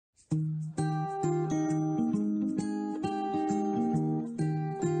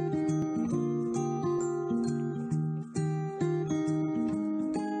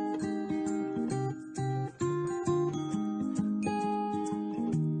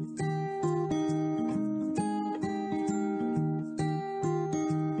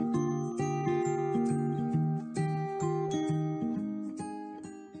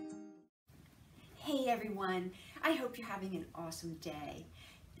hope you're having an awesome day.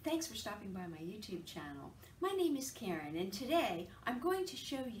 Thanks for stopping by my YouTube channel. My name is Karen, and today I'm going to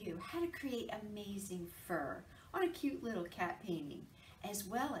show you how to create amazing fur on a cute little cat painting, as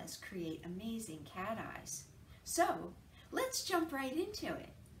well as create amazing cat eyes. So let's jump right into it.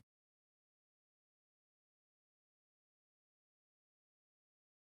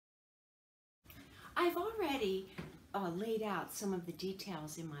 I've already laid out some of the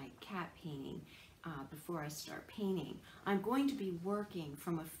details in my cat painting before I start painting. I'm going to be working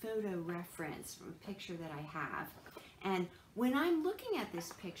from a photo reference from a picture that I have. And when I'm looking at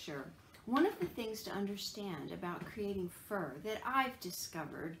this picture, one of the things to understand about creating fur that I've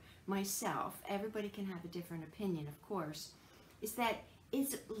discovered myself, everybody can have a different opinion of course, is that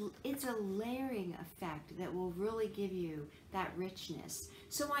it's a layering effect that will really give you that richness.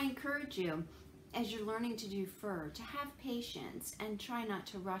 So I encourage you, as you're learning to do fur, to have patience and try not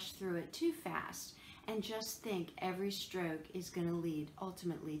to rush through it too fast, and just think every stroke is going to lead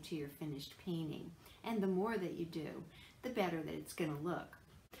ultimately to your finished painting. And the more that you do, the better that it's going to look.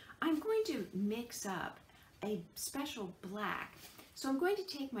 I'm going to mix up a special black. So I'm going to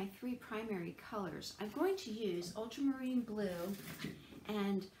take my three primary colors. I'm going to use ultramarine blue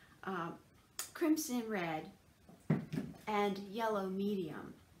and crimson red and yellow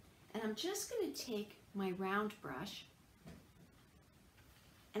medium. And I'm just going to take my round brush,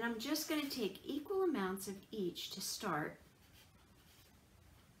 and I'm just going to take equal amounts of each to start.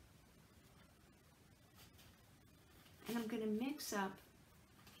 And I'm going to mix up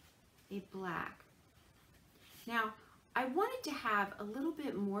a black. Now, I wanted to have a little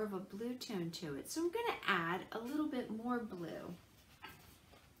bit more of a blue tone to it, so I'm going to add a little bit more blue.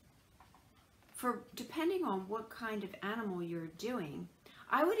 Depending on what kind of animal you're doing,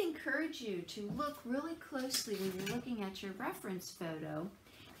 I would encourage you to look really closely when you're looking at your reference photo,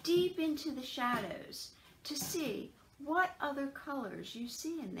 deep into the shadows, to see what other colors you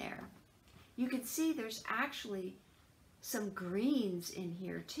see in there. You can see there's actually some greens in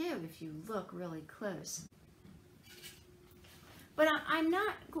here too if you look really close. But I'm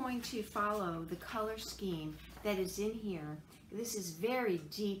not going to follow the color scheme that is in here. This is very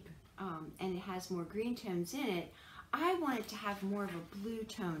deep and it has more green tones in it. I want it to have more of a blue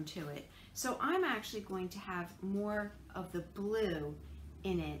tone to it. So I'm actually going to have more of the blue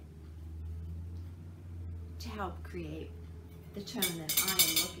in it to help create the tone that I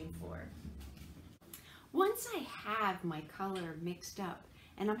am looking for. Once I have my color mixed up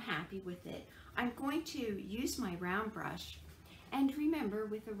and I'm happy with it, I'm going to use my round brush. And remember,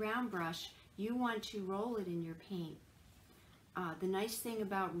 with a round brush, you want to roll it in your paint. The nice thing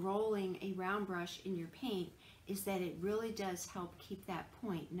about rolling a round brush in your paint is that it really does help keep that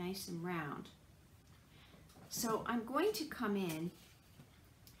point nice and round. So I'm going to come in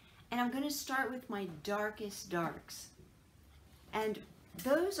and I'm going to start with my darkest darks. And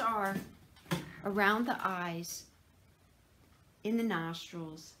those are around the eyes, in the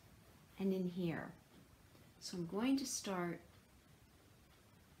nostrils, and in here. So I'm going to start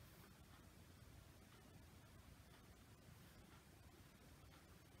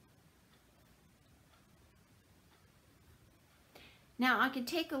now. I can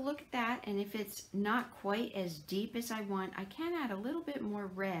take a look at that, and if it's not quite as deep as I want, I can add a little bit more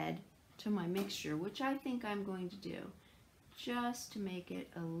red to my mixture, which I think I'm going to do, just to make it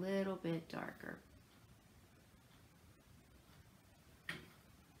a little bit darker.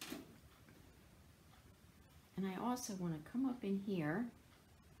 And I also want to come up in here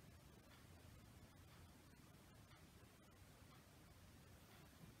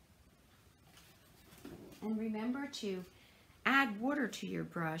and remember to add water to your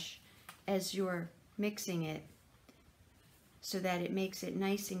brush as you're mixing it so that it makes it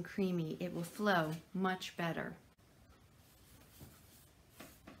nice and creamy. It will flow much better.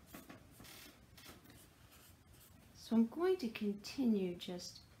 So I'm going to continue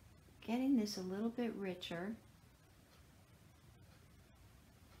just getting this a little bit richer.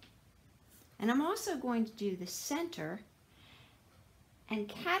 And I'm also going to do the center, and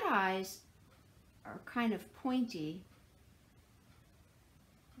cat eyes are kind of pointy.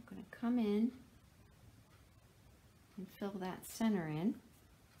 I'm going to come in and fill that center in.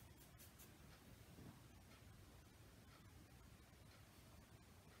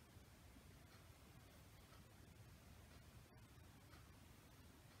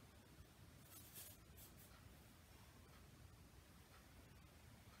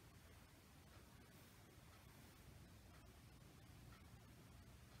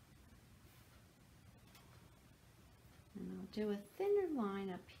 And I'll do a thinner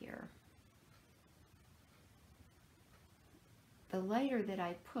line up here. The lighter that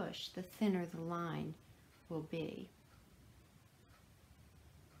I push, the thinner the line will be.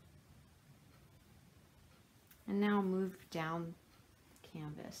 And now move down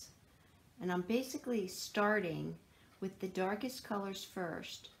canvas. And I'm basically starting with the darkest colors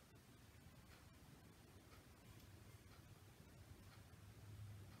first.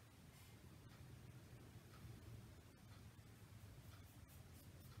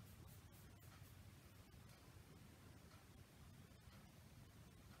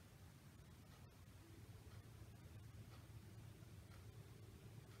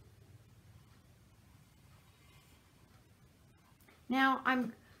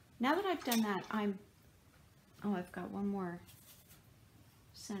 Now that I've done that, I've got one more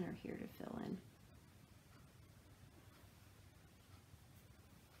center here to fill in.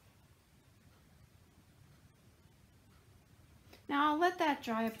 Now I'll let that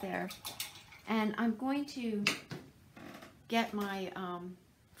dry up there, and I'm going to get my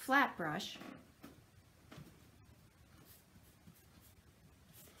flat brush,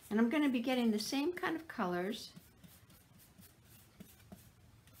 and I'm going to be getting the same kind of colors.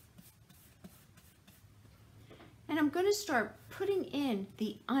 And I'm going to start putting in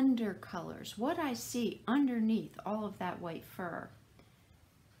the undercolors, what I see underneath all of that white fur,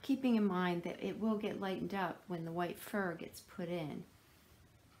 keeping in mind that it will get lightened up when the white fur gets put in.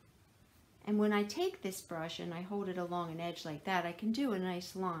 And when I take this brush and I hold it along an edge like that, I can do a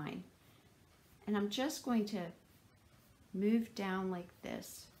nice line. And I'm just going to move down like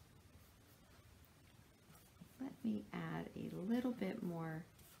this. Let me add a little bit more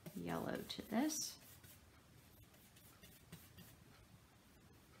yellow to this.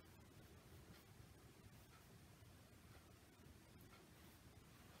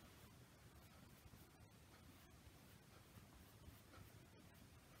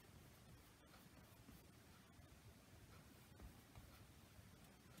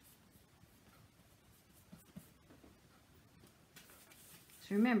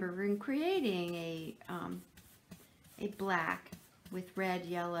 Remember, we're creating a black with red,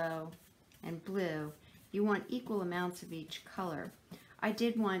 yellow, and blue. You want equal amounts of each color. I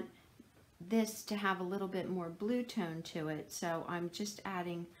did want this to have a little bit more blue tone to it, so I'm just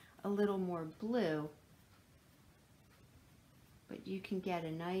adding a little more blue. But you can get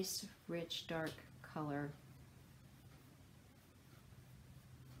a nice, rich, dark color.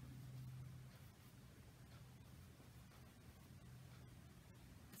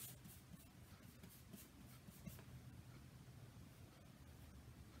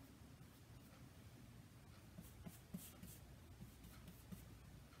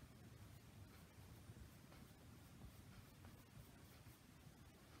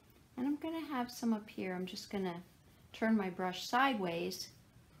 And I'm going to have some up here. I'm just going to turn my brush sideways.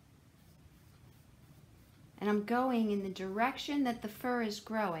 And I'm going in the direction that the fur is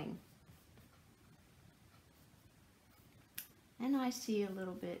growing. And I see a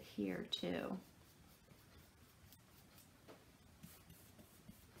little bit here too.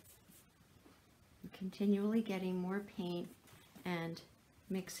 I'm continually getting more paint and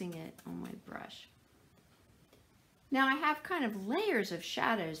mixing it on my brush. Now I have kind of layers of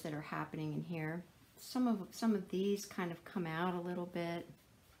shadows that are happening in here. Some of these kind of come out a little bit.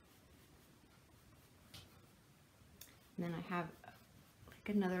 And then I have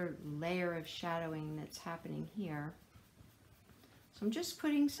like another layer of shadowing that's happening here. So I'm just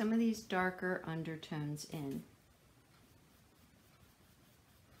putting some of these darker undertones in.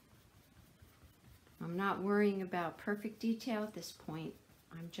 I'm not worrying about perfect detail at this point.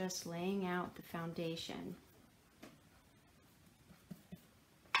 I'm just laying out the foundation.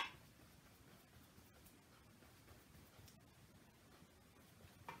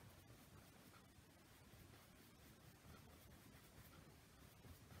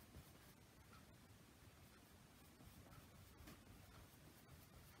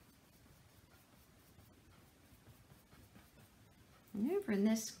 And over in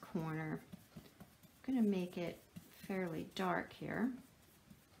this corner, I'm going to make it fairly dark here.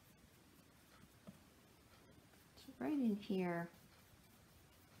 So right in here,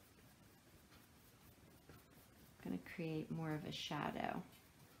 I'm going to create more of a shadow.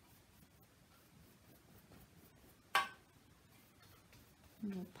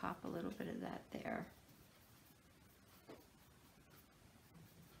 And we'll pop a little bit of that there.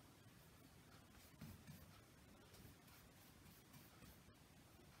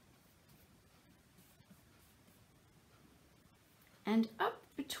 And up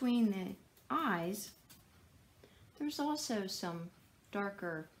between the eyes, there's also some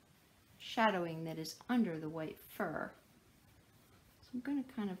darker shadowing that is under the white fur. So I'm going to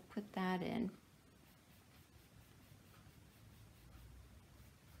kind of put that in.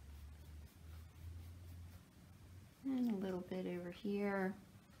 And a little bit over here.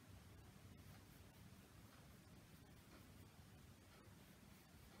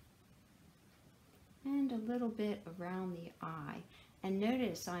 little bit around the eye. And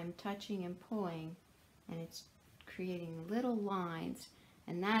notice I'm touching and pulling, and it's creating little lines,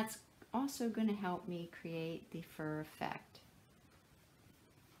 and that's also going to help me create the fur effect.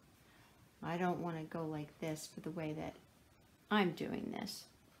 I don't want to go like this for the way that I'm doing this.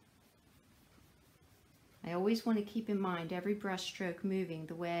 I always want to keep in mind every brush stroke moving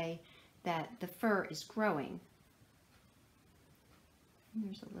the way that the fur is growing. And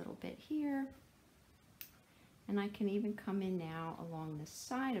there's a little bit here. And I can even come in now along the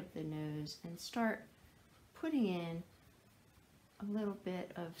side of the nose and start putting in a little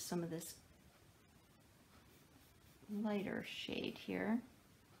bit of some of this lighter shade here.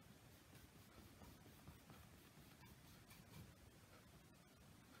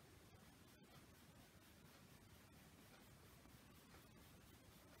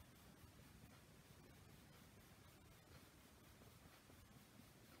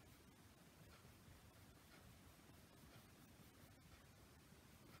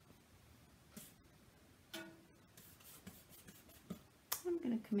 I'm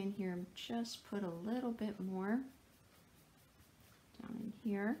going to come in here and just put a little bit more down in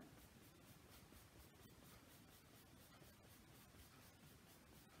here.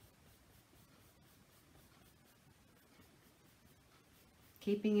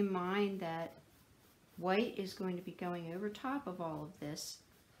 Keeping in mind that white is going to be going over top of all of this.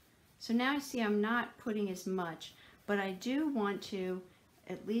 So now see, I'm not putting as much, but I do want to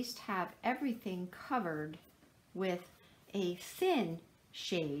at least have everything covered with a thin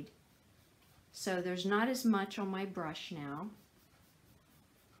shade. So there's not as much on my brush now.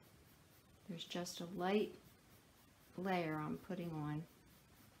 There's just a light layer I'm putting on,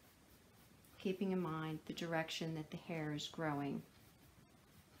 keeping in mind the direction that the hair is growing.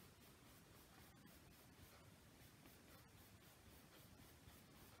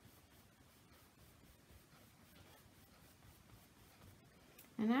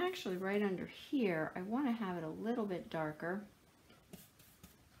 And actually right under here, I want to have it a little bit darker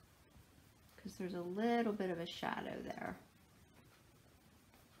because there's a little bit of a shadow there.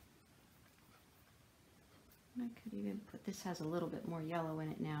 I could even put, this has a little bit more yellow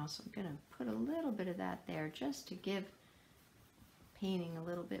in it now, so I'm going to put a little bit of that there just to give painting a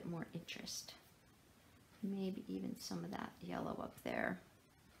little bit more interest. Maybe even some of that yellow up there.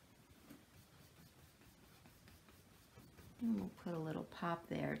 And we'll put a little pop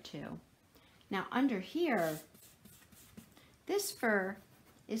there too. Now under here, this fur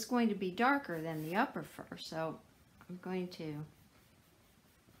is going to be darker than the upper fur, so I'm going to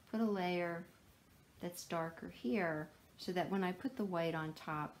put a layer that's darker here so that when I put the white on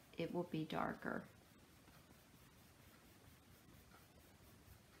top, it will be darker.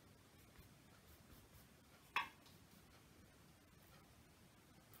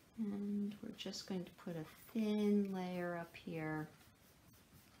 And we're just going to put a thin layer up here.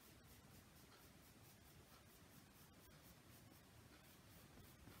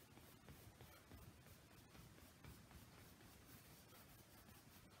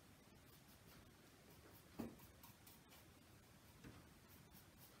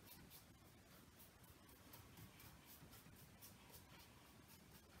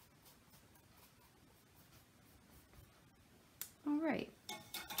 All right.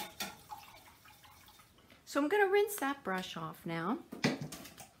 So I'm going to rinse that brush off now.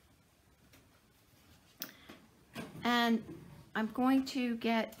 And I'm going to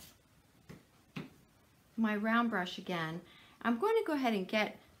get my round brush again. I'm going to go ahead and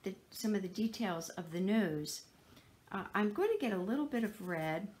get some of the details of the nose. I'm going to get a little bit of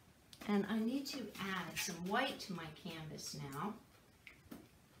red, and I need to add some white to my canvas now.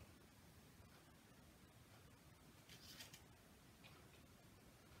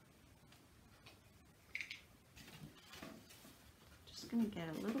 Going to get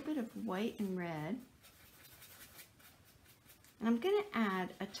a little bit of white and red, and I'm going to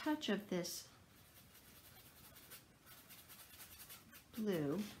add a touch of this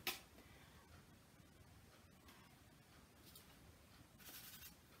blue.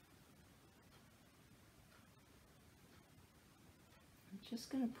 I'm just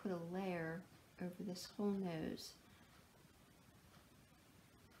going to put a layer over this whole nose.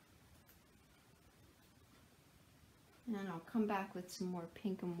 And I'll come back with some more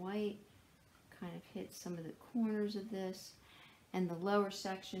pink and white, kind of hit some of the corners of this. And the lower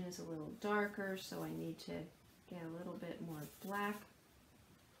section is a little darker, so I need to get a little bit more black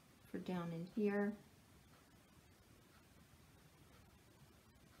for down in here.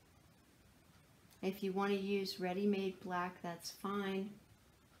 If you want to use ready-made black, that's fine.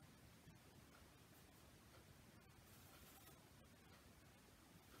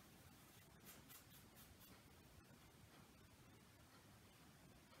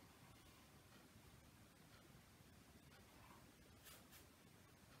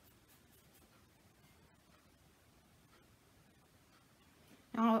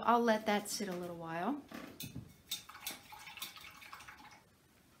 So I'll let that sit a little while.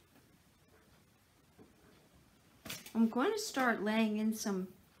 I'm going to start laying in some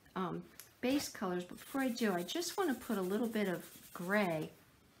base colors, but before I do, I just want to put a little bit of gray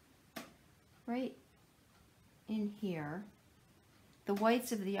right in here. The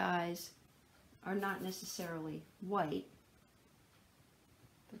whites of the eyes are not necessarily white.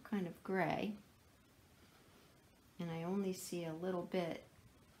 They're kind of gray. And I only see a little bit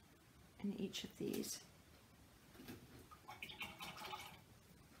in each of these.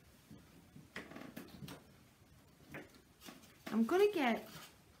 I'm going to get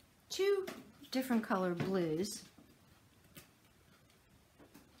 2 different colored blues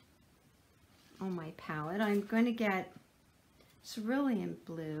on my palette. I'm going to get cerulean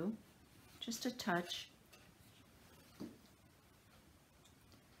blue, just a touch,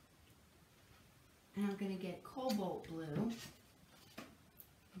 and I'm going to get cobalt blue,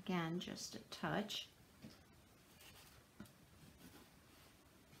 again just a touch,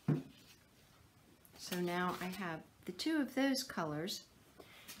 so now I have the 2 of those colors.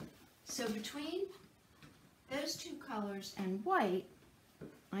 So between those 2 colors and white,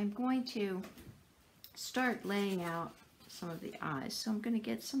 I'm going to start laying out some of the eyes. So I'm going to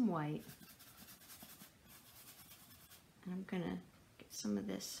get some white, and I'm going to get some of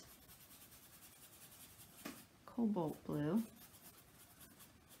this cobalt blue,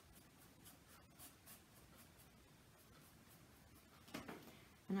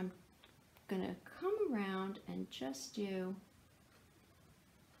 and I'm going to come around and just do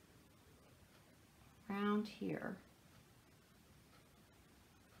around here.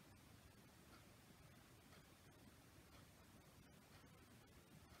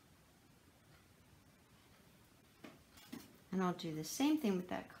 And I'll do the same thing with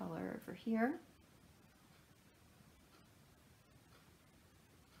that color over here.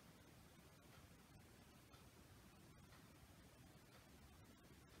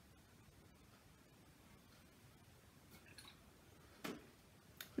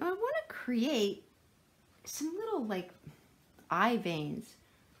 Now I want to create some little like eye veins.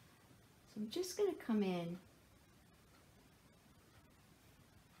 So I'm just going to come in,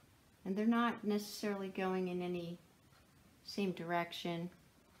 and they're not necessarily going in any same direction,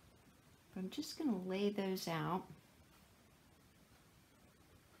 but I'm just going to lay those out.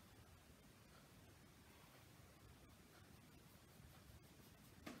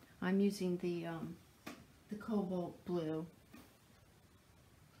 I'm using the cobalt blue.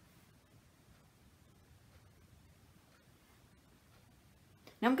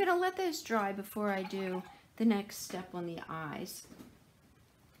 Now I'm going to let those dry before I do the next step on the eyes.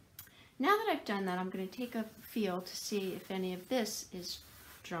 Now that I've done that, I'm going to take a feel to see if any of this is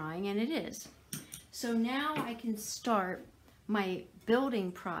drying, and it is. So now I can start my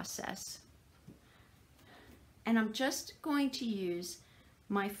building process. And I'm just going to use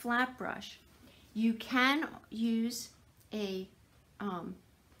my flat brush. You can use a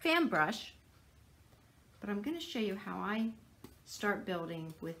fan brush, but I'm going to show you how I start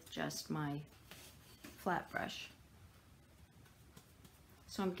building with just my flat brush.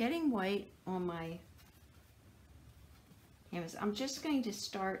 So I'm getting white on my canvas. I'm just going to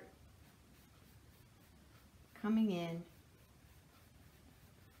start coming in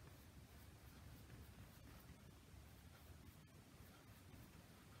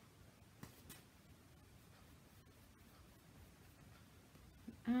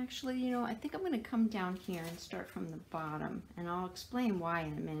actually, you know, I think I'm going to come down here and start from the bottom, and I'll explain why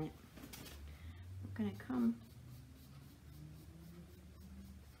in a minute. I'm going to come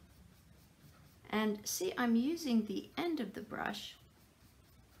and see, I'm using the end of the brush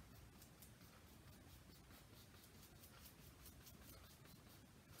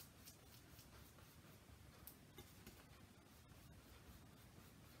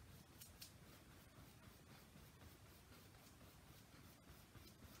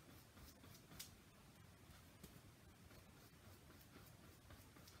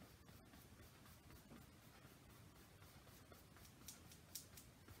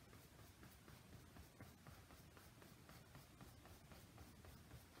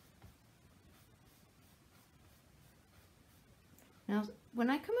now. When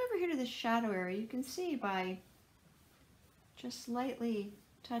I come over here to the shadow area, you can see by just lightly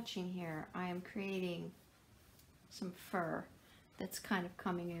touching here, I am creating some fur that's kind of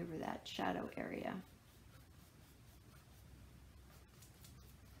coming over that shadow area.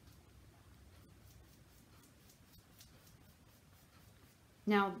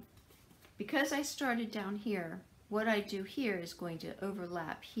 Now, because I started down here, what I do here is going to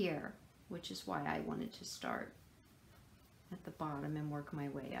overlap here, which is why I wanted to start at the bottom and work my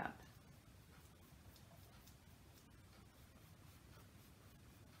way up.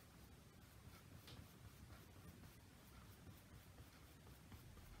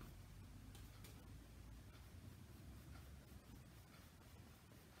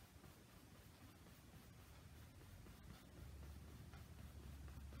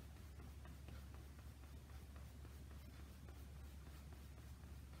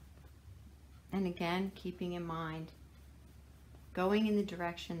 And again, keeping in mind, going in the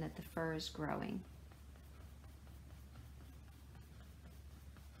direction that the fur is growing.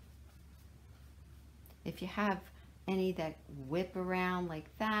 If you have any that whip around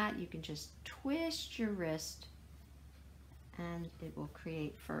like that, you can just twist your wrist and it will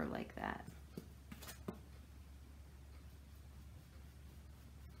create fur like that.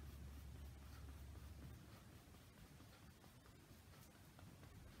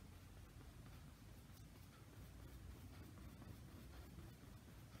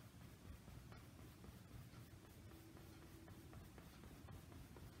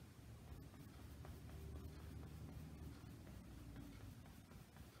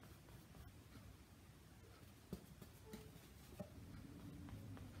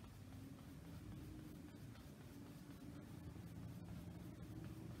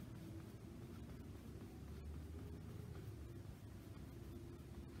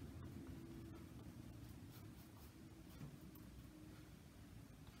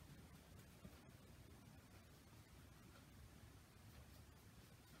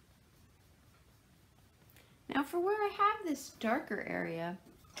 Now for where I have this darker area,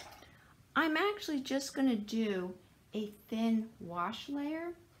 I'm actually just going to do a thin wash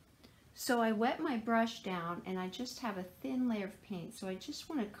layer. So I wet my brush down and I just have a thin layer of paint. So I just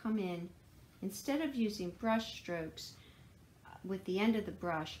want to come in, instead of using brush strokes with the end of the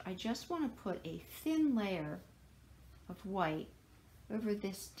brush, I just want to put a thin layer of white over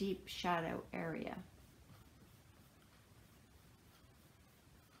this deep shadow area.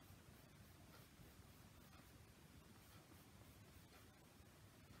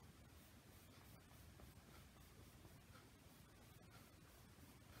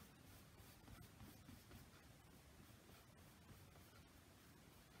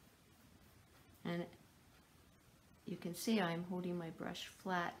 And you can see I'm holding my brush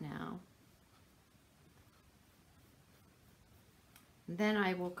flat now. And then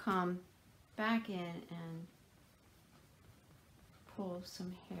I will come back in and pull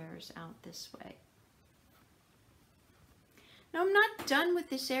some hairs out this way. Now I'm not done with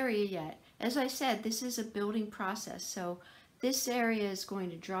this area yet. As I said, this is a building process. So this area is going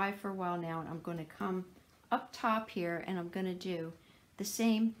to dry for a while now, and I'm going to come up top here and I'm going to do the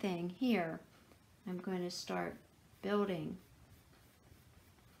same thing here. I'm going to start building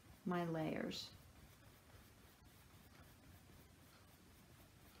my layers.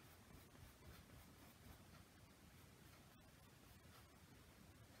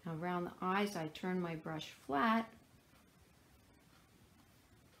 Now around the eyes, I turn my brush flat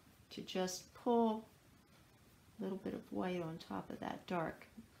to just pull a little bit of white on top of that dark.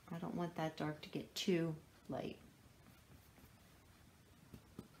 I don't want that dark to get too light.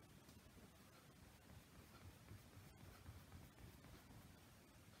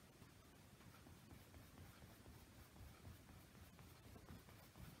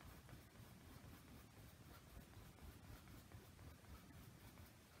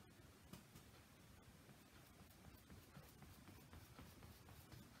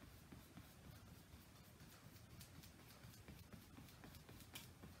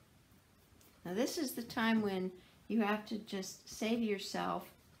 Now this is the time when you have to just say to yourself,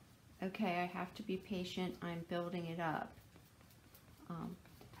 okay, I have to be patient, I'm building it up.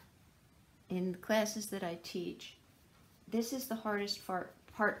 In the classes that I teach, this is the hardest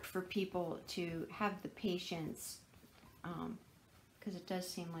part for people to have the patience, because it does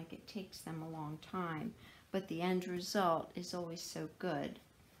seem like it takes them a long time, but the end result is always so good,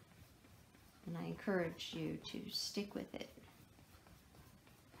 and I encourage you to stick with it.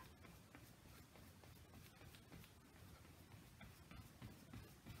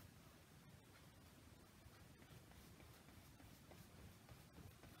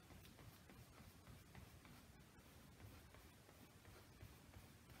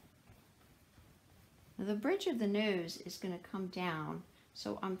 The bridge of the nose is going to come down,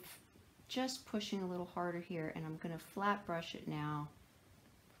 so I'm just pushing a little harder here, and I'm going to flat brush it now,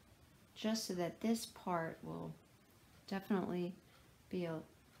 just so that this part will definitely be a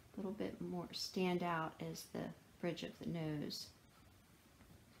little bit more stand out as the bridge of the nose.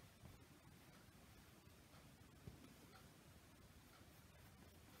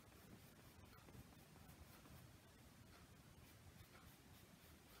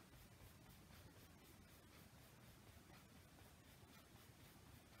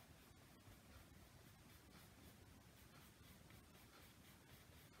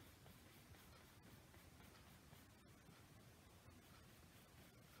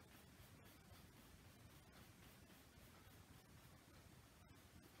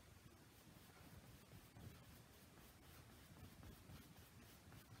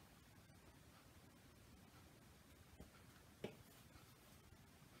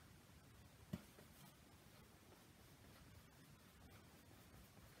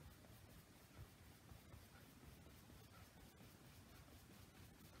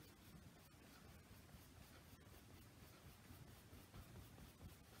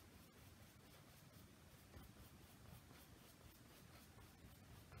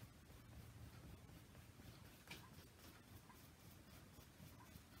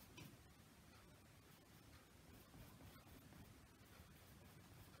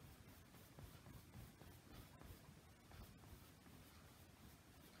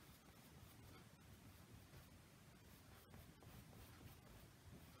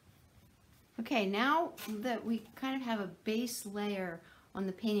 Okay, now that we kind of have a base layer on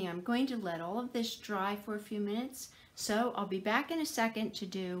the painting, I'm going to let all of this dry for a few minutes. So I'll be back in a second to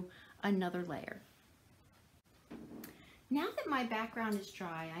do another layer. Now that my background is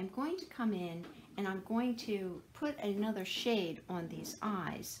dry, I'm going to come in and I'm going to put another shade on these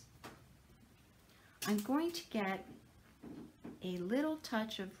eyes. I'm going to get a little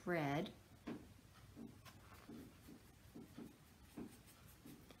touch of red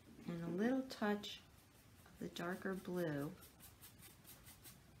and a little touch of the darker blue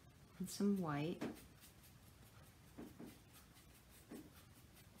and some white.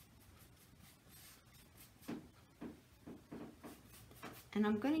 And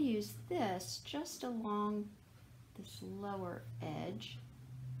I'm going to use this just along this lower edge.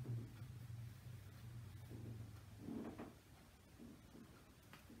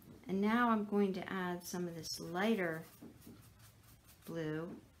 And now I'm going to add some of this lighter blue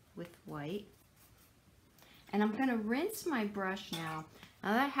with white. And I'm going to rinse my brush now.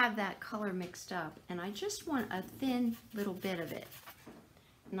 Now that I have that color mixed up, and I just want a thin little bit of it.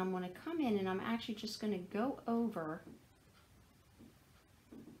 And I'm going to come in and I'm actually just going to go over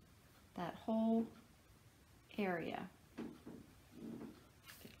that whole area.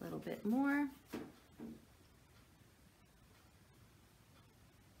 Get a little bit more.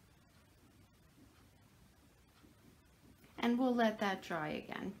 And we'll let that dry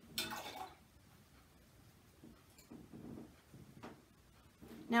again.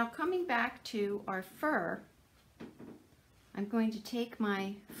 Now coming back to our fur, I'm going to take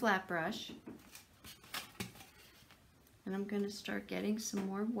my flat brush and I'm going to start getting some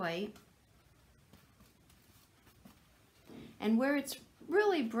more white. And where it's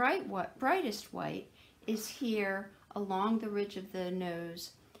really brightest white is here along the ridge of the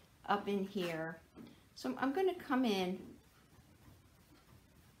nose, up in here. So I'm going to come in,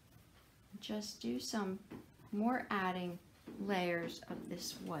 just do some more adding layers of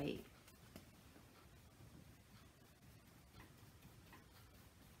this white.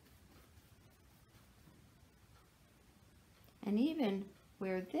 And even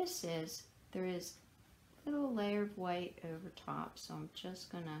where this is, there is a little layer of white over top. So I'm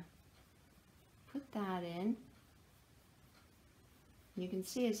just going to put that in. You can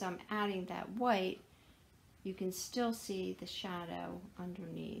see as I'm adding that white, you can still see the shadow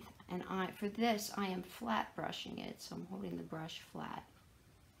underneath. And for this, I am flat brushing it, so I'm holding the brush flat.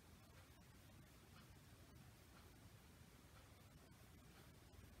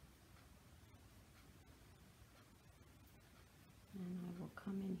 And I will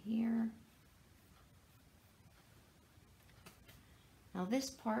come in here. Now this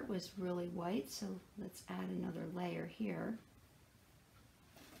part was really white, so let's add another layer here.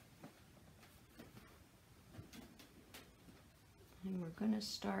 And we're going to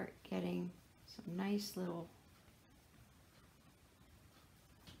start getting some nice little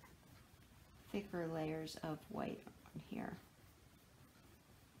thicker layers of white on here.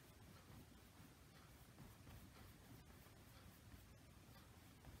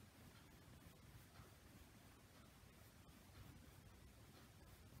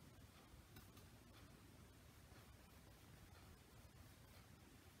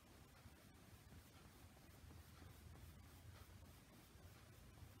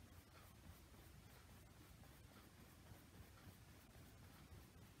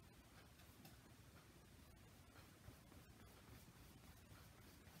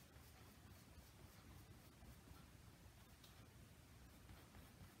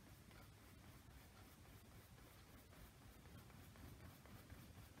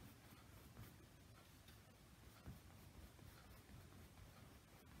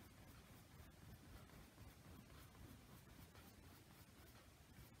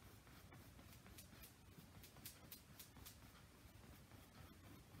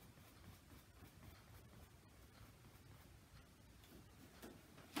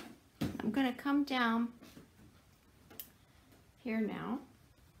 I'm going to come down here now.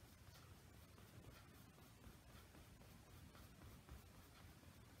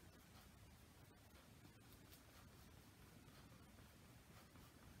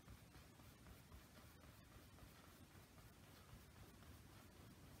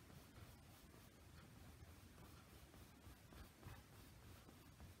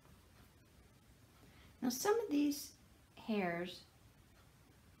 Now some of these hairs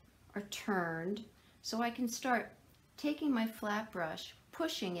are turned, so I can start taking my flat brush,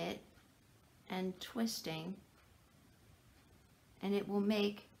 pushing it and twisting, and it will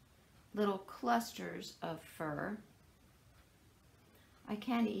make little clusters of fur. I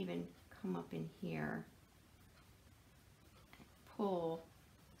can even come up in here and pull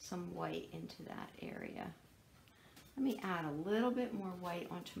some white into that area. Let me add a little bit more white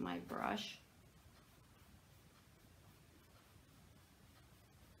onto my brush.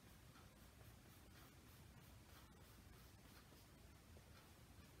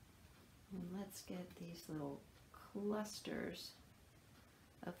 And let's get these little clusters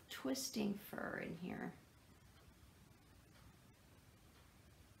of twisting fur in here.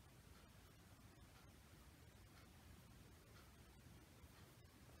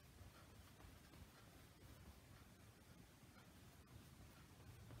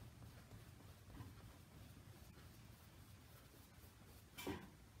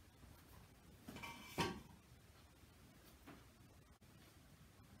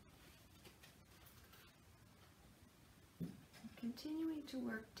 Continuing to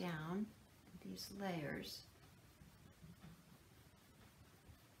work down these layers.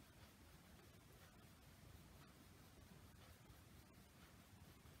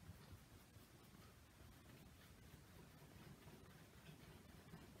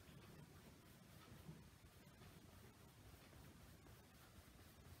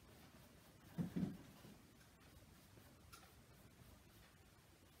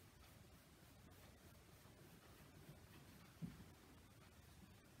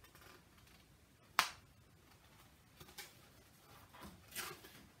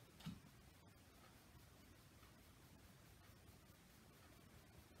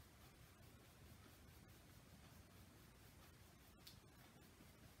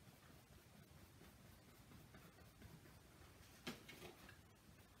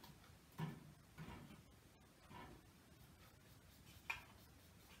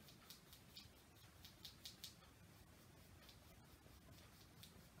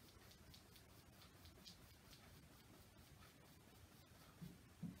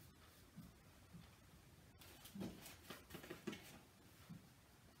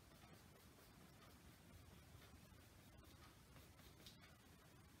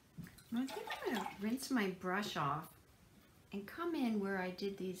 I think I'm going to rinse my brush off and come in where I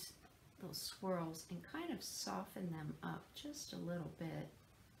did these little swirls and kind of soften them up just a little bit.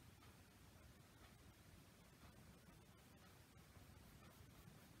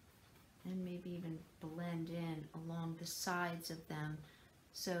 And maybe even blend in along the sides of them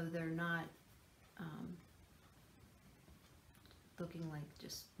so they're not looking like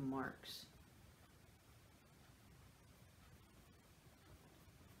just marks.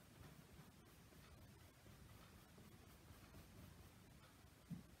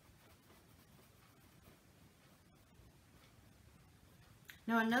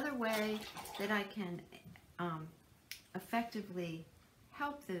 Now another way that I can effectively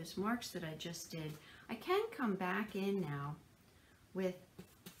help those marks that I just did, I can come back in now with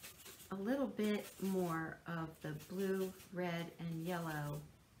a little bit more of the blue, red, and yellow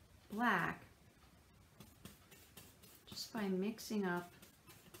black, just by mixing up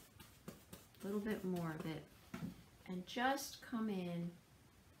a little bit more of it, and just come in.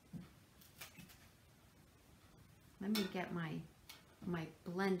 Let me get my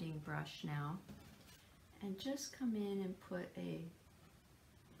blending brush now, and just come in and put a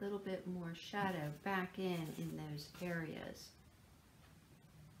little bit more shadow back in those areas.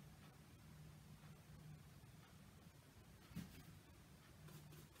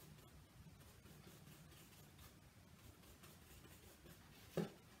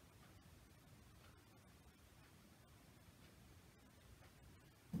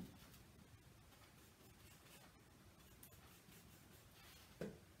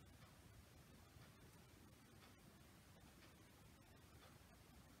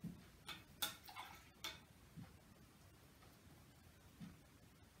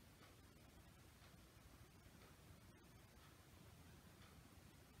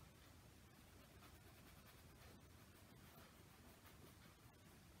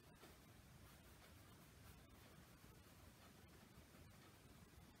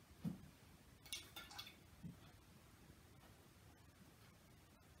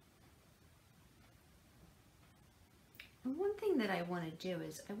 And one thing that I want to do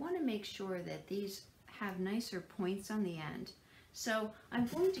is I want to make sure that these have nicer points on the end. So I'm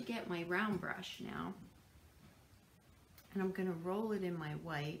going to get my round brush now, and I'm going to roll it in my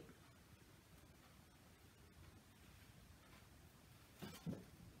white.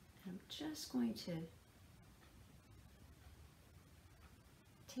 I'm just going to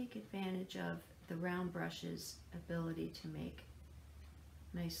take advantage of the round brush's ability to make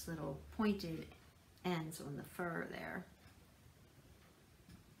nice little pointed ends on the fur there.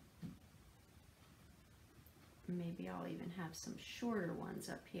 Maybe I'll even have some shorter ones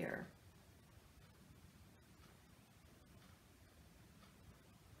up here.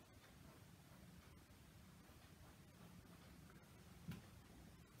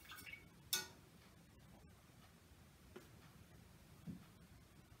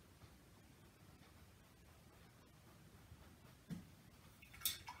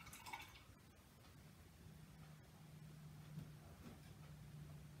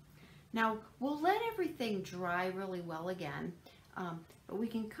 Now we'll let everything dry really well again, but we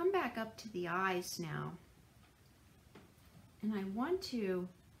can come back up to the eyes now. And I want to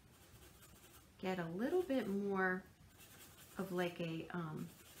get a little bit more of like a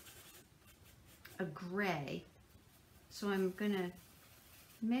gray. So I'm gonna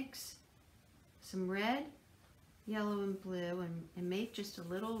mix some red, yellow, and blue, and make just a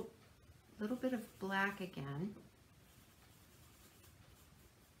little bit of black again.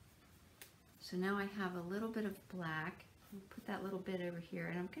 So now I have a little bit of black. I'll put that little bit over here,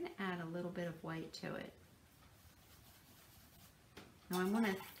 and I'm going to add a little bit of white to it. Now I want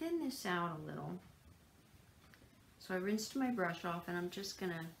to thin this out a little. So I rinsed my brush off, and I'm just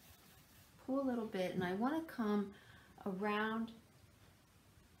going to pull a little bit, and I want to come around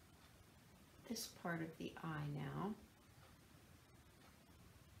this part of the eye now.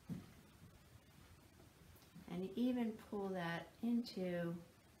 And even pull that into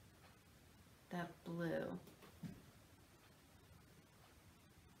that blue.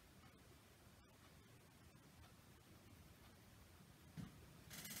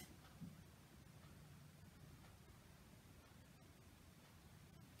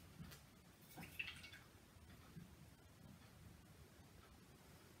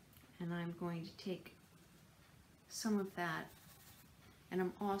 And I'm going to take some of that, and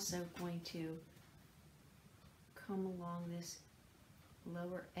I'm also going to come along this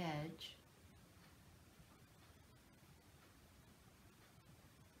lower edge.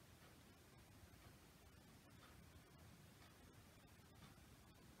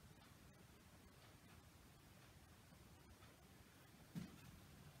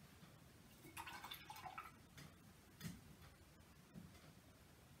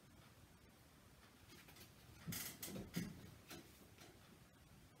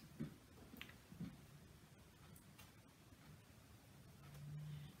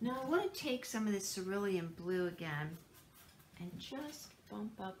 Now I want to take some of this cerulean blue again and just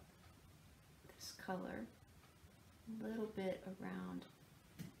bump up this color a little bit around.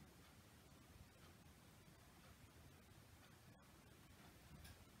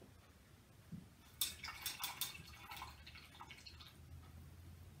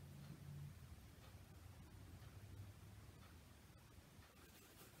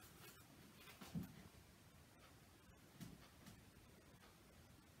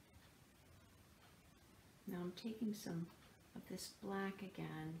 Now I'm taking some of this black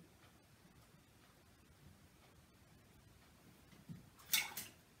again.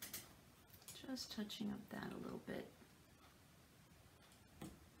 Just touching up that a little bit.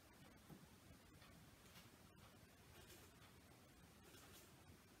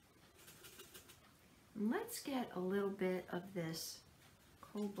 And let's get a little bit of this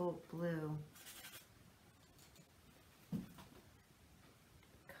cobalt blue.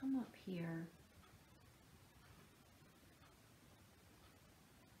 Come up here.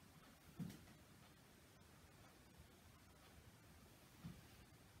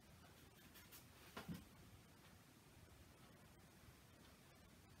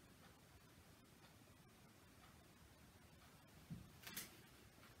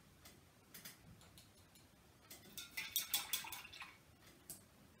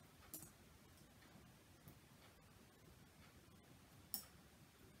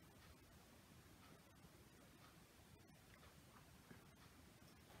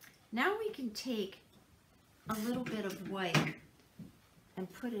 Now we can take a little bit of white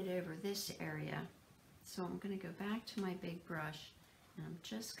and put it over this area. So I'm going to go back to my big brush, and I'm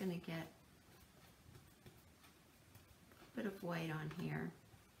just going to get a bit of white on here.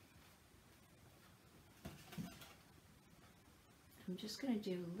 I'm just going to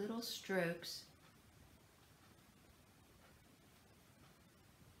do little strokes.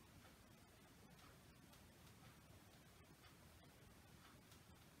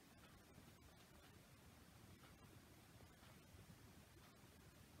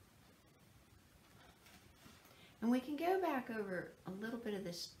 And we can go back over a little bit of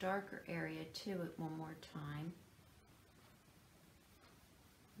this darker area to it one more time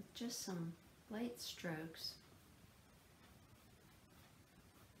with just some light strokes.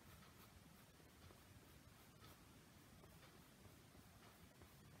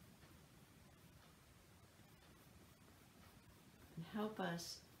 And help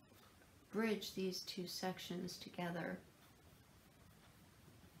us bridge these two sections together.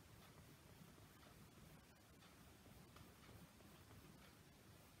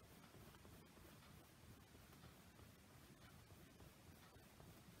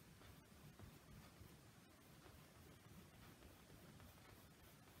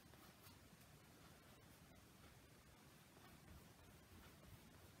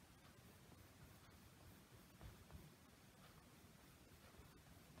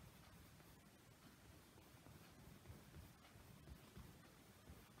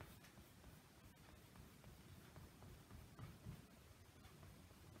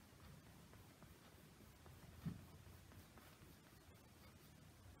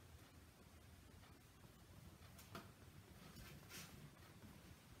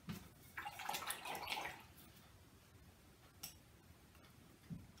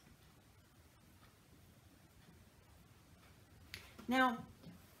 Now,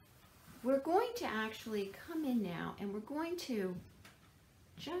 we're going to actually come in now and we're going to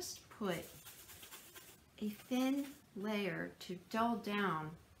just put a thin layer to dull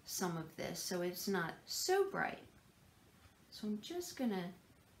down some of this so it's not so bright. So I'm just going to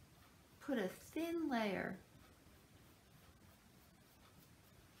put a thin layer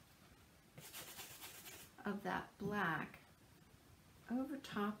of that black over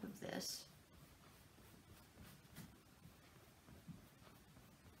top of this.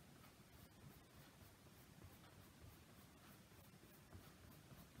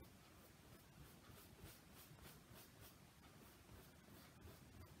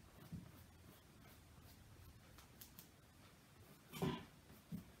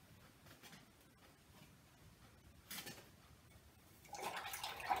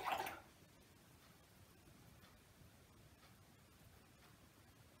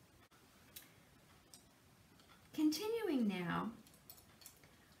 Continuing now,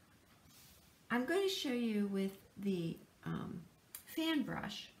 I'm going to show you with the fan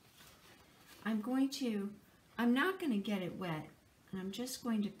brush. I'm not going to get it wet, and I'm just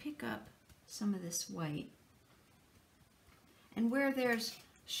going to pick up some of this white. And where there's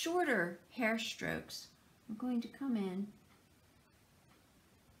shorter hair strokes, I'm going to come in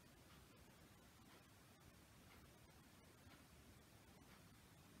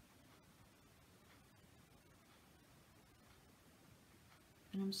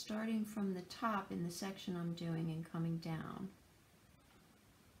and I'm starting from the top in the section I'm doing and coming down.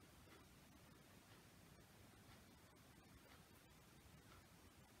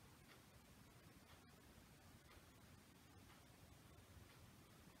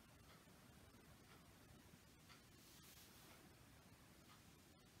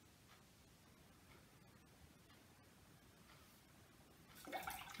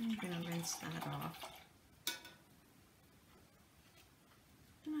 I'm going to rinse that off.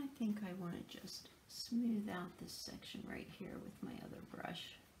 And I think I want to just smooth out this section right here with my other brush.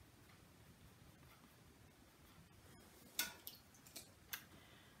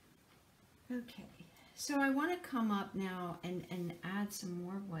 Okay, so I want to come up now and add some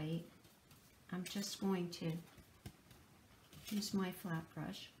more white. I'm just going to use my flat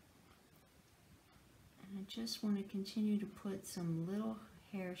brush. And I just want to continue to put some little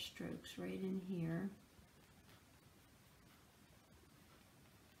hair strokes right in here.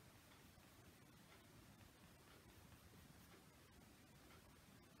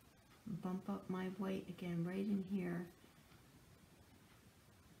 Bump up my white again right in here.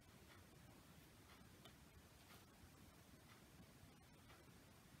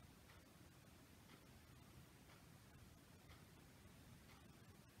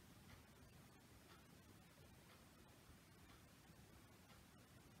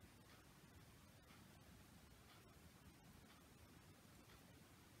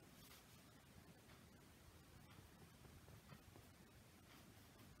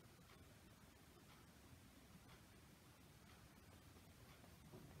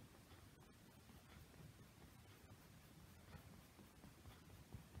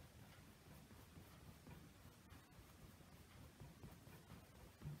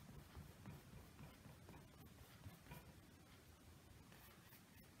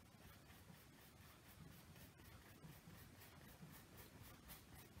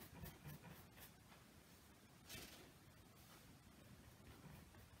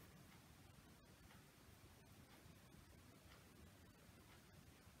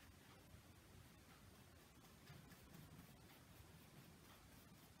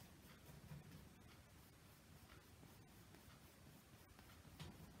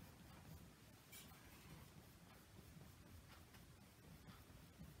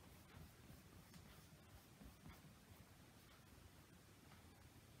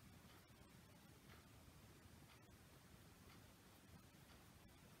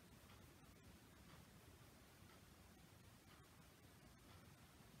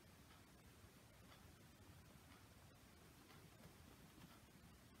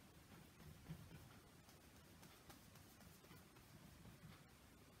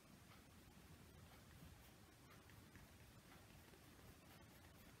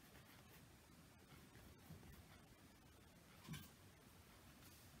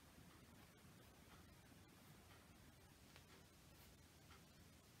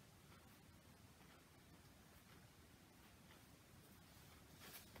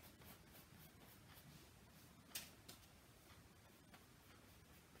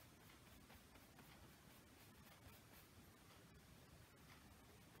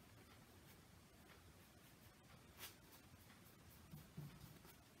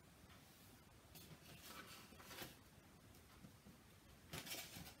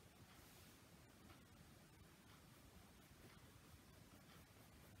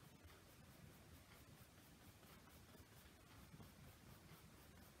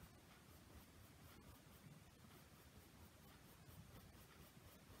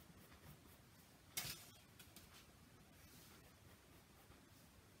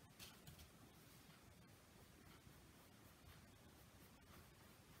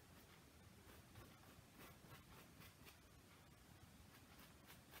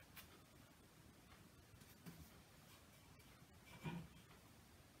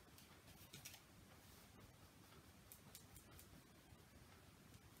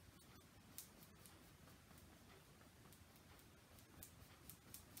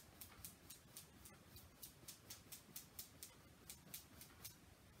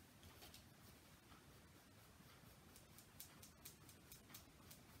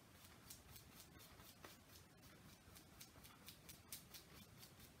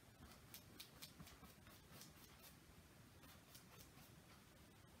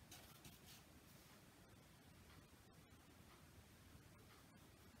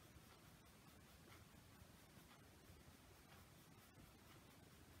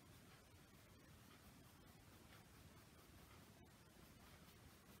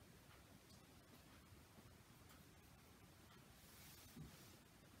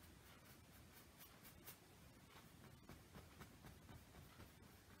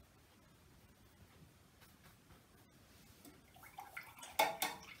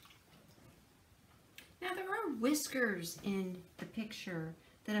 whiskers in the picture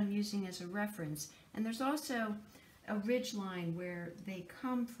that I'm using as a reference, and there's also a ridge line where they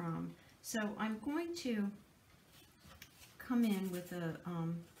come from. So I'm going to come in with a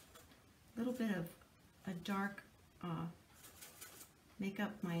little bit of a dark, make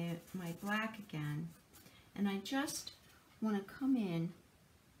up my black again, and I just want to come in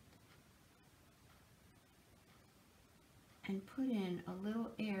and put in a little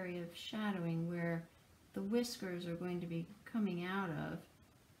area of shadowing where the whiskers are going to be coming out of.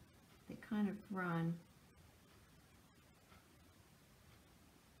 They kind of run.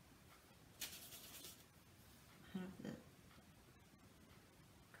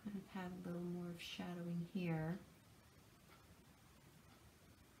 Kind of have a little more of shadowing here.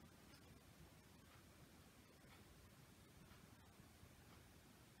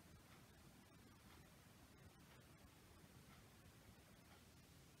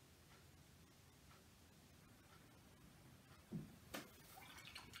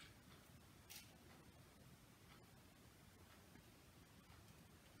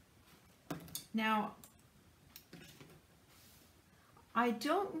 Now, I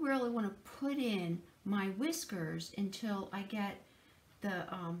don't really want to put in my whiskers until I get the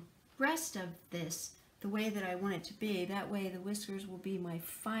rest of this the way that I want it to be. That way the whiskers will be my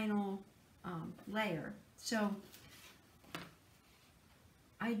final layer. So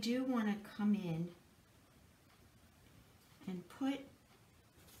I do want to come in and put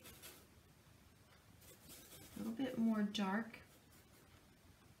a little bit more dark.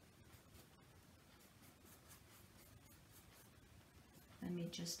 Let me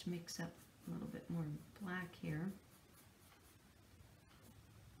just mix up a little bit more black here.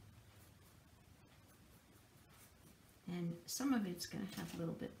 And some of it's going to have a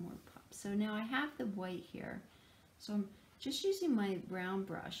little bit more pop. So now I have the white here. So I'm just using my brown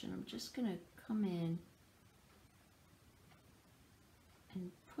brush, and I'm just going to come in and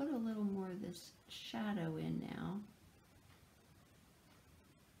put a little more of this shadow in now.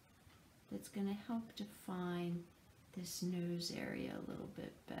 That's going to help define this nose area a little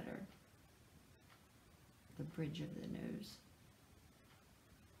bit better, the bridge of the nose.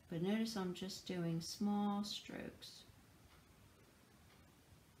 But notice I'm just doing small strokes.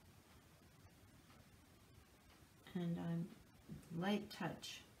 And I'm light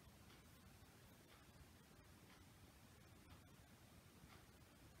touch.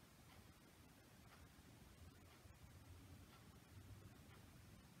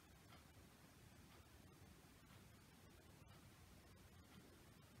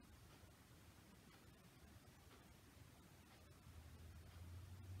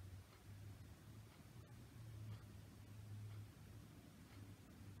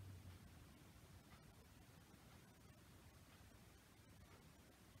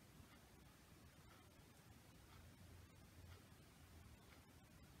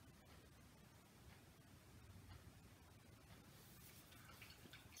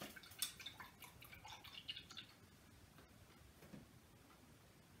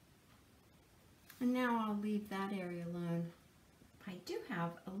 And now I'll leave that area alone. I do have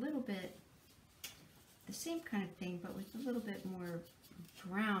a little bit, the same kind of thing, but with a little bit more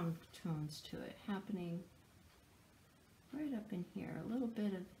brown tones to it happening right up in here. A little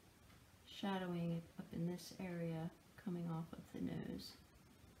bit of shadowing up in this area coming off of the nose.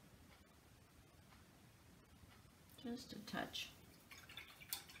 Just a touch.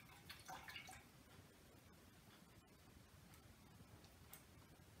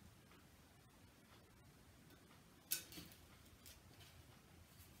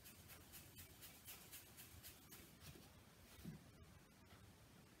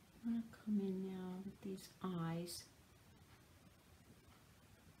 I'm going to come in now with these eyes,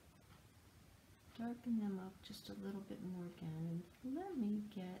 darken them up just a little bit more again, and let me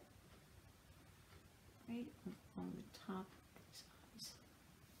get right on the top of these eyes.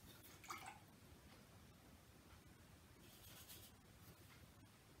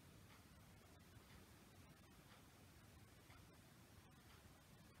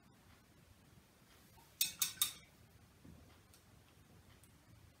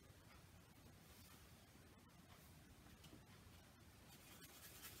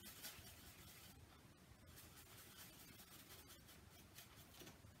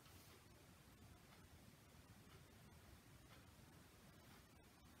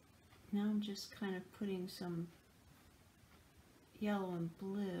 Now I'm just kind of putting some yellow and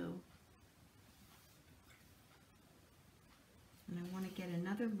blue. And I want to get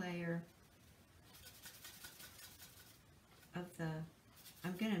another layer of the,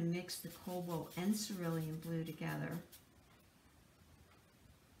 I'm going to mix the cobalt and cerulean blue together.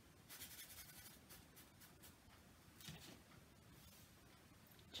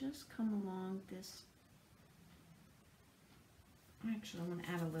 just come along this. Actually, I want to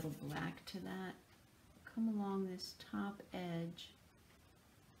add a little black to that. Come along this top edge.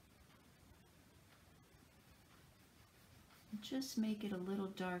 Just make it a little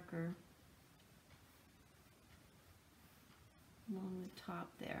darker along the top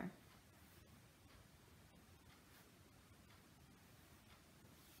there.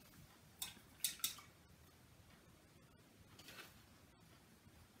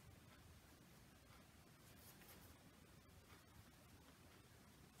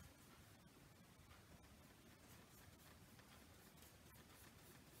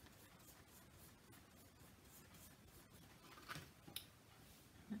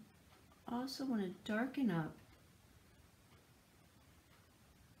 Also want to darken up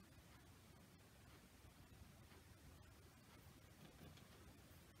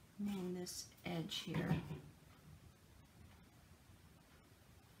along this edge here.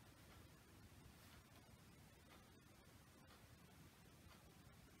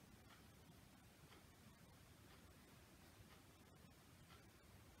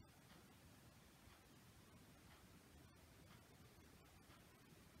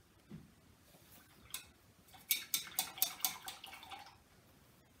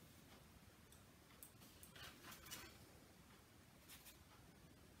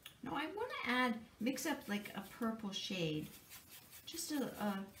 Now I want to mix up like a purple shade, just a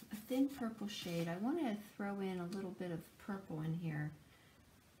thin purple shade. I want to throw in a little bit of purple in here,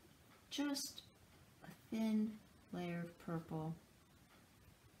 just a thin layer of purple,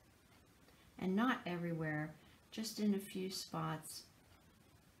 and not everywhere, just in a few spots.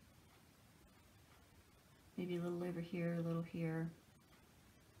 Maybe a little over here, a little here.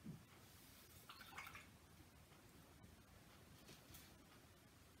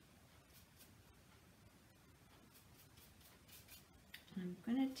 I'm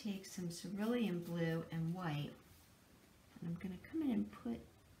going to take some cerulean blue and white, and I'm going to come in and put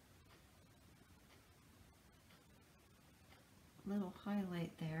a little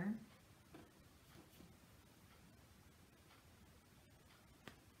highlight there.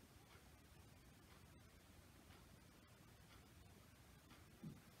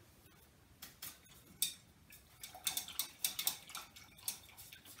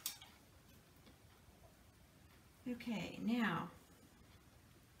 Okay, now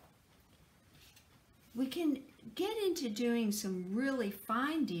we can get into doing some really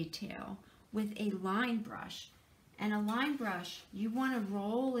fine detail with a line brush. And a line brush, you want to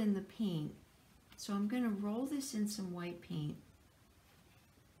roll in the paint. So I'm going to roll this in some white paint.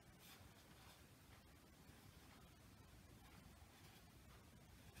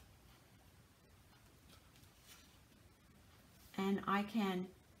 And I can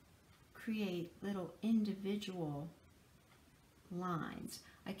create little individual lines.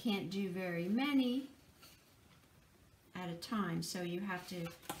 I can't do very many at a time, so you have to,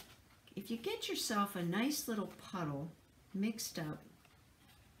 if you get yourself a nice little puddle mixed up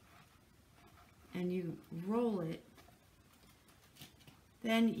and you roll it,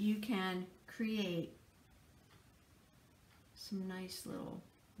 then you can create some nice little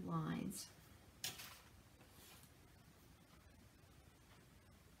lines.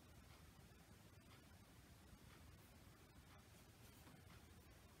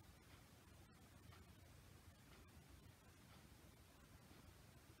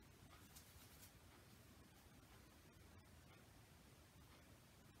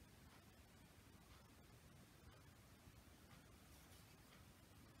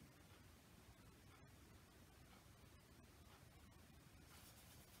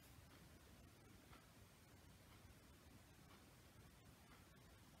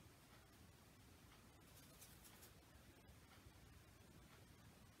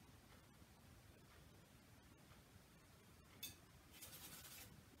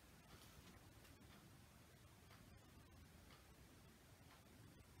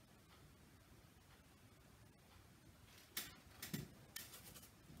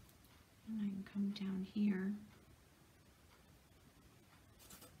 And I can come down here.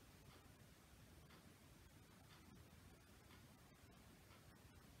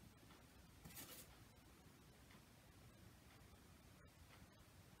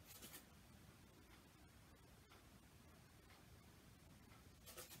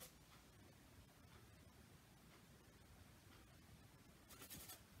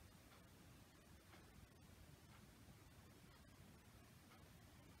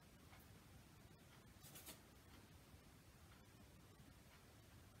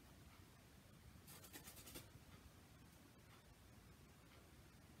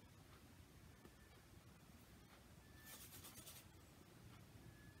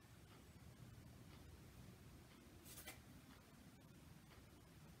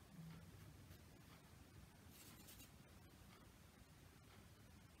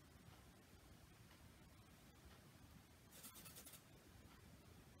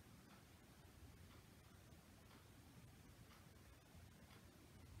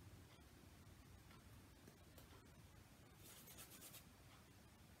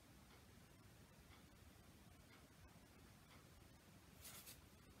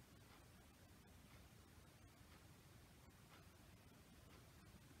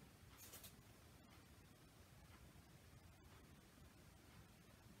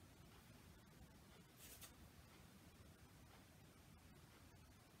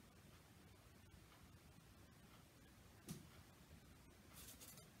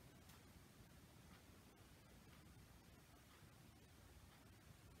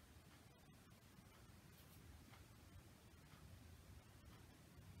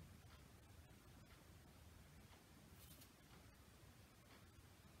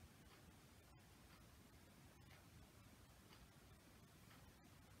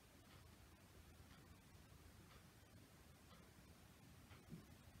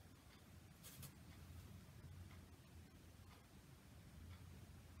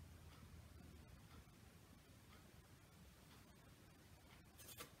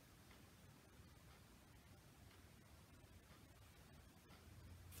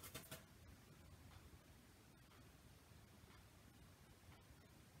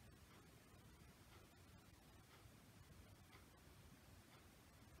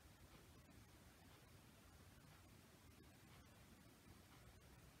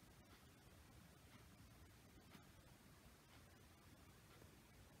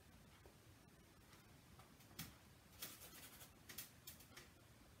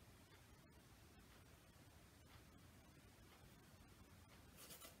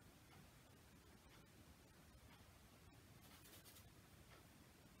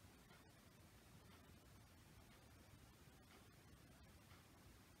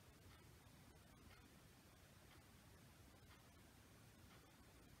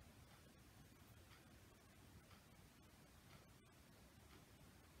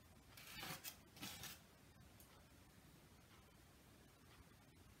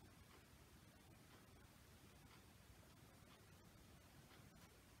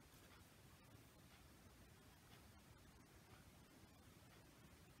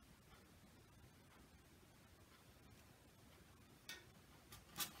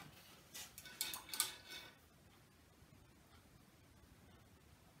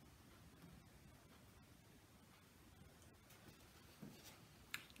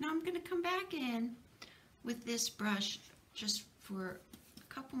 I'm going to come back in with this brush just for a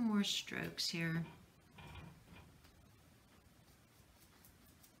couple more strokes here.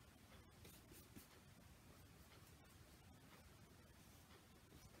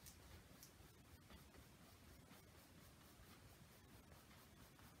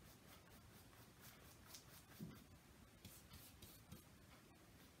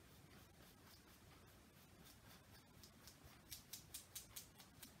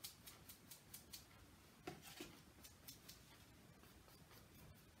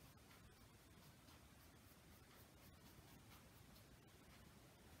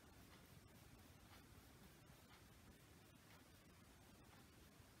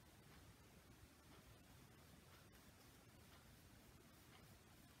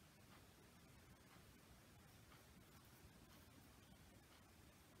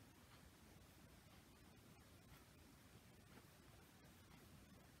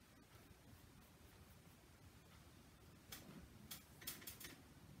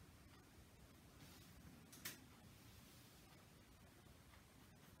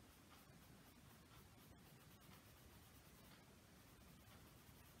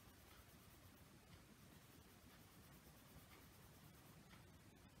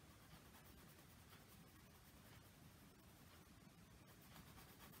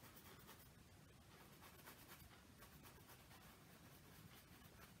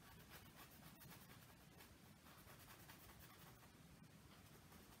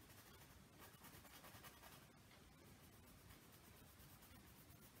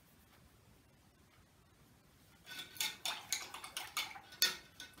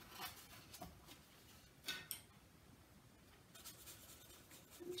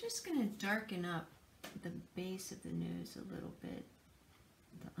 I'm just going to darken up the base of the nose a little bit,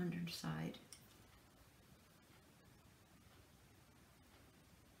 the underside.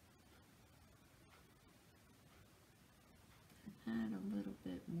 Add a little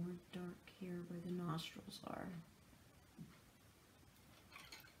bit more dark here where the nostrils are.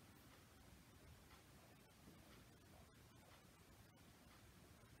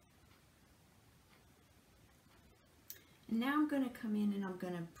 And now I'm going to come in and I'm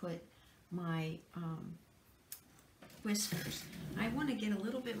going to put my whiskers. I want to get a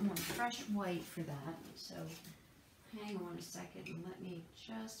little bit more fresh white for that, so hang on a second and let me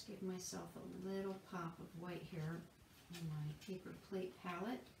just give myself a little pop of white here on my paper plate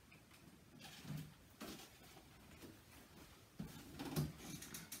palette.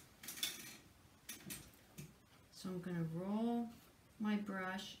 So I'm going to roll my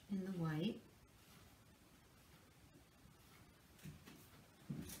brush in the white.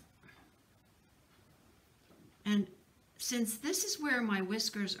 And since this is where my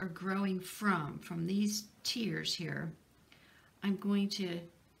whiskers are growing from these tiers here, I'm going to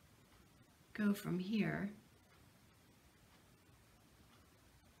go from here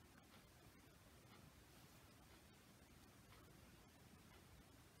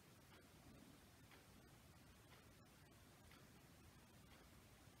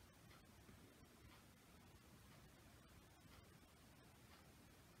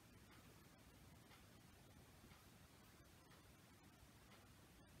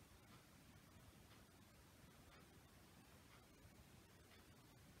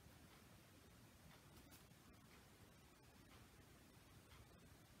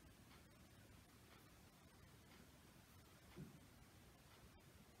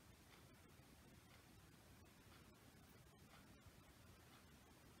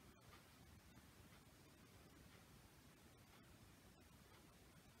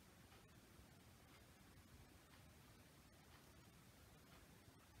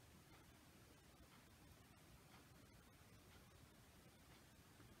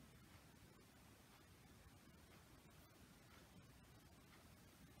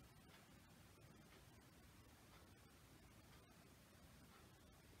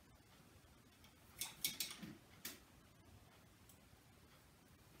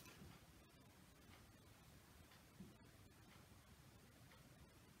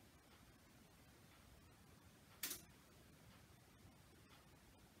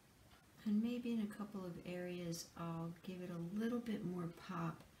and maybe in a couple of areas I'll give it a little bit more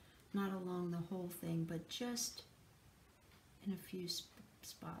pop, not along the whole thing, but just in a few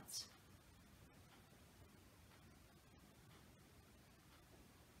spots.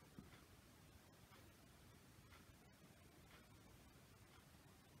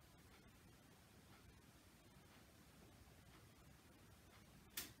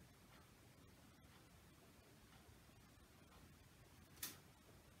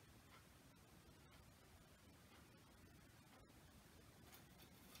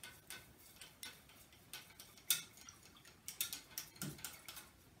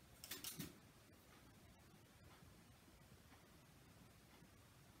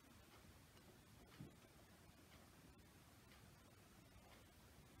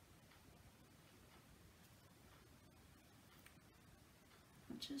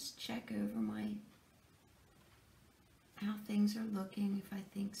 just check over how things are looking, if I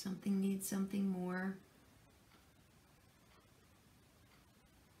think something needs something more.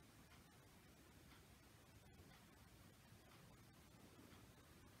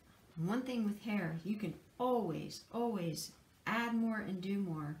 One thing with hair, you can always add more and do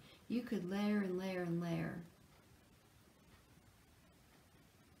more. You could layer and layer and layer.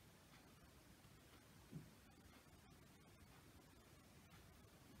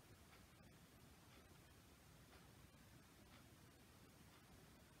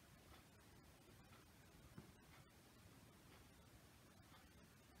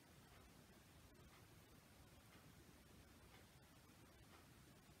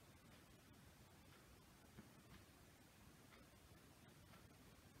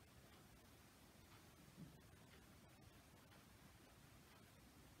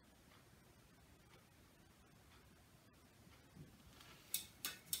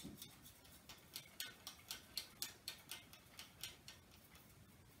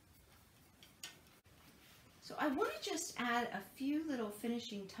 So I want to just add a few little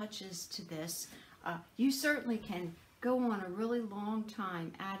finishing touches to this. You certainly can go on a really long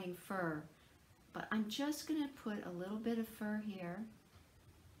time adding fur, but I'm just going to put a little bit of fur here,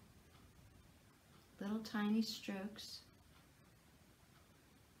 little tiny strokes,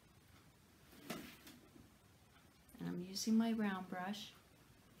 and I'm using my round brush.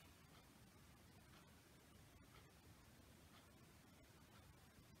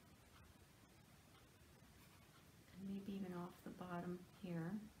 Maybe even off the bottom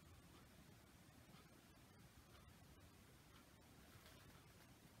here.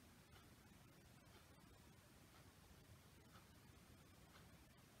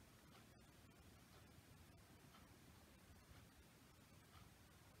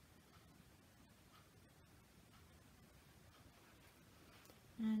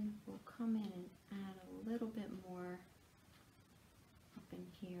 And we'll come in and add a little bit more up in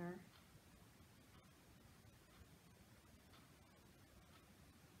here.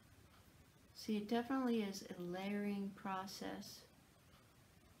 See, it definitely is a layering process.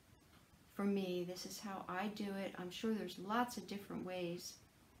 For me, this is how I do it. I'm sure there's lots of different ways.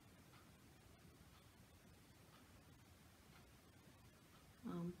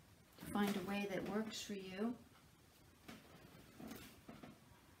 To find a way that works for you.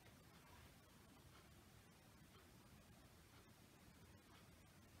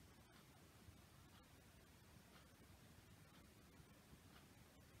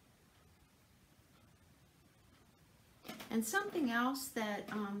 And something else that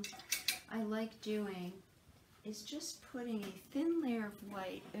I like doing is just putting a thin layer of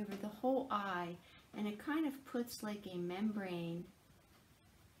white over the whole eye, and it kind of puts like a membrane.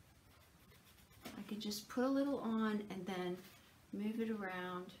 I could just put a little on and then move it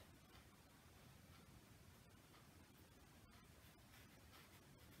around.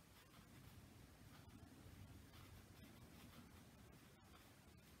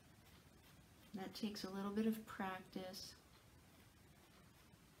 That takes a little bit of practice.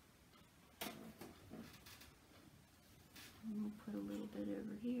 And we'll put a little bit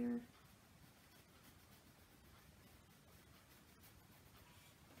over here.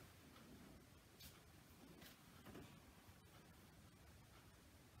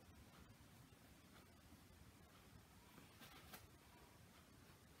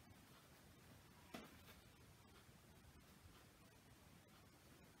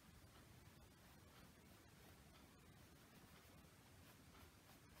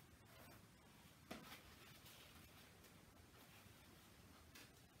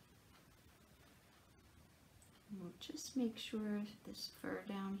 We'll just make sure this fur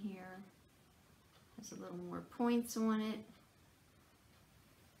down here has a little more points on it.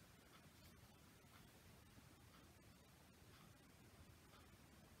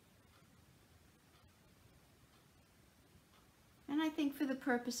 And I think for the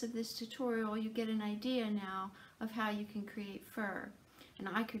purpose of this tutorial, you get an idea now of how you can create fur. And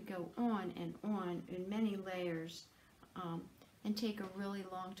I could go on in many layers and take a really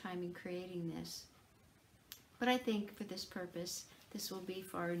long time in creating this. But I think for this purpose, this will be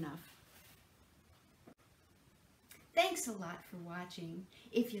far enough. Thanks a lot for watching.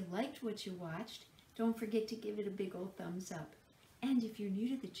 If you liked what you watched, don't forget to give it a big old thumbs up. And if you're new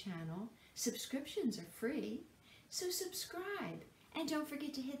to the channel, subscriptions are free, so subscribe. And don't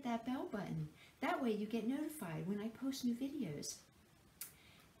forget to hit that bell button. That way you get notified when I post new videos.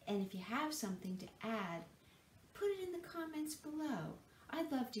 And if you have something to add, put it in the comments below.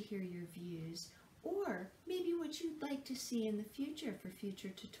 I'd love to hear your views, or maybe what you'd like to see in the future for future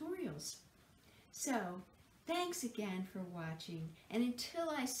tutorials. So, Thanks again for watching, and until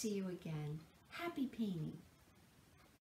I see you again, happy painting.